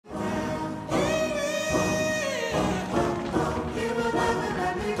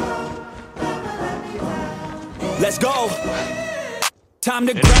let's go. Time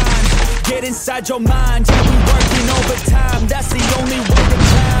to grind, get inside your mind. Yeah, we working overtime, that's the only way to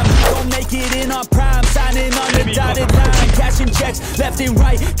climb. Don't make it in our prime, signing on the dotted line. Cashing checks left and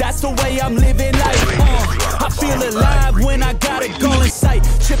right, that's the way I'm living life. I feel alive when I got a goal in sight.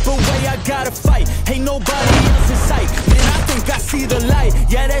 Chip away, I gotta fight, ain't nobody else in sight. Man, I think I see the light,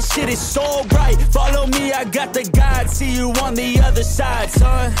 yeah, that shit is so bright. Follow me, I got the guide, see you on the other side,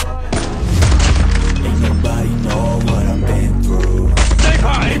 son. Ain't nobody know what I've been through.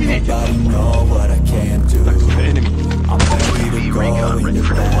 Ain't nobody know what I can do. I'm ready to go into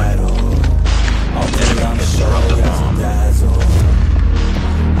battle. I'll put on the show as a dazzle.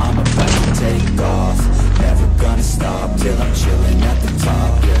 I'm about to take off, never gonna stop till I'm chilling at the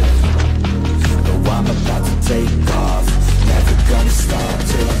top, yeah. No, I'm about to take off, never gonna stop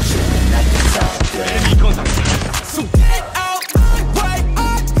till I'm chilling at the top, yeah. So get out my way,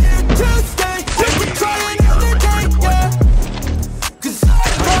 I'm here to stay. We're trying another day, yeah. Cause I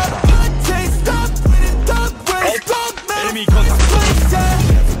love the taste of winning the race. Don't make place, yeah.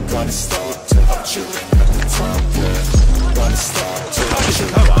 Never gonna stop till I'm chilling at the top, yeah. Gonna stop till I'm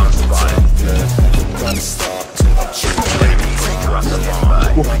chilling at the top, yeah. Gonna stop till I'm chilling at the top,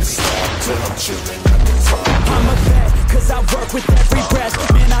 yeah. Gonna stop till I'm chilling at the top. I'm a vet, cause I work with every breath.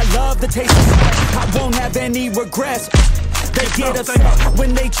 Man, I love the taste of sweat, I won't have any regrets. They get upset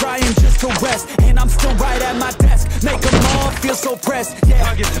when they trying just to rest, and I'm still right at my desk. Make them all feel so pressed,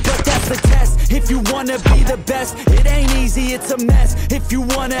 yeah, but that's the test. If you wanna be the best, it ain't easy, it's a mess. If you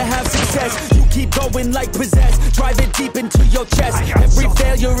wanna have success, you keep going like possessed. Drive it deep into your chest. Every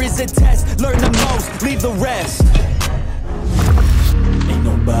failure is a test. Learn the most, leave the rest. Ain't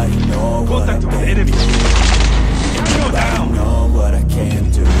nobody know what I've been through. Ain't nobody know what I can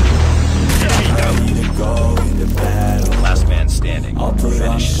do. I'm ready to go into battle. Last man standing. I'll put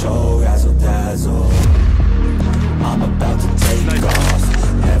on a show, razzle dazzle. I'm about to take off,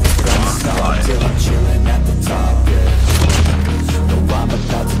 never gonna stop till I'm chilling at the top, yeah. No, I'm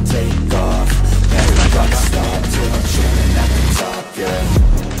about to take off, never gonna stop till I'm chilling at the top, yeah.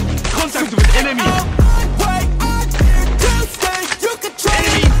 Contact with enemy. I'm here to stay. You can try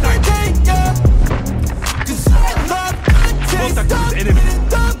anything, yeah. Cause I love the taste of winning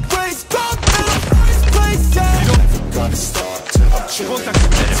the race. Gonna stop till I'm chilling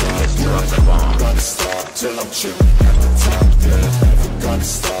at the top. Gonna stop till I'm chilling at the top. Never gonna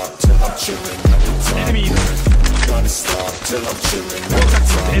stop till I'm chilling at the top. Gonna stop till I'm chilling at the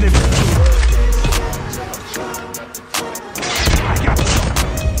top.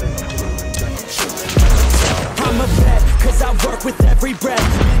 I'm a vet, cause I work with every breath.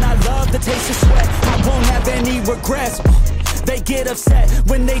 Man, I love the taste of sweat, I won't have any regrets. They get upset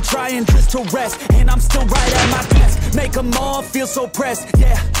when they trying just to rest, and I'm still right at my desk. Make them all feel so pressed,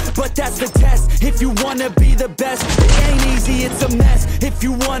 yeah, but that's the test. If you wanna be the best, it ain't easy, it's a mess. If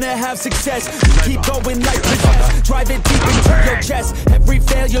you wanna have success, you keep going like possessed. Drive it deep into your chest. Every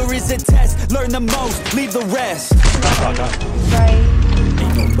failure is a test. Learn the most, leave the rest.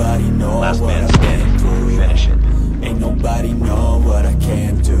 Ain't nobody know Last what man I've been through. Finish it. Ain't nobody know what I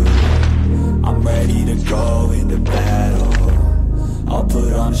can do. I'm ready to go into battle. I'll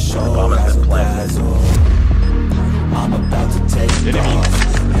put on a show, razzle dazzle. I'm about to take off,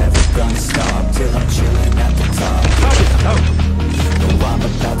 never gonna stop till I'm chilling at the top. No, I'm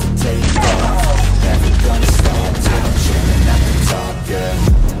about to take off, never gonna stop till I'm chilling at the top, yeah.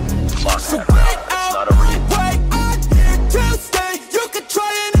 So get out, wait, I'm here to stay. You can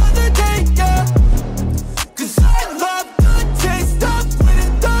try another day, yeah. Cause I love the taste of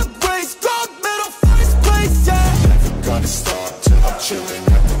winning the race. Gold medal, first place, yeah. Never gonna stop till I'm chilling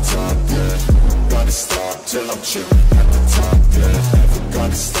at the top, yeah. Gonna stop till I'm chilling at the top, yeah. Never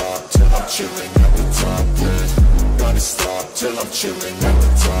gonna stop till I'm chilling at the top, yeah. Gonna stop till I'm chilling at the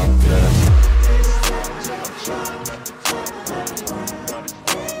top, yeah.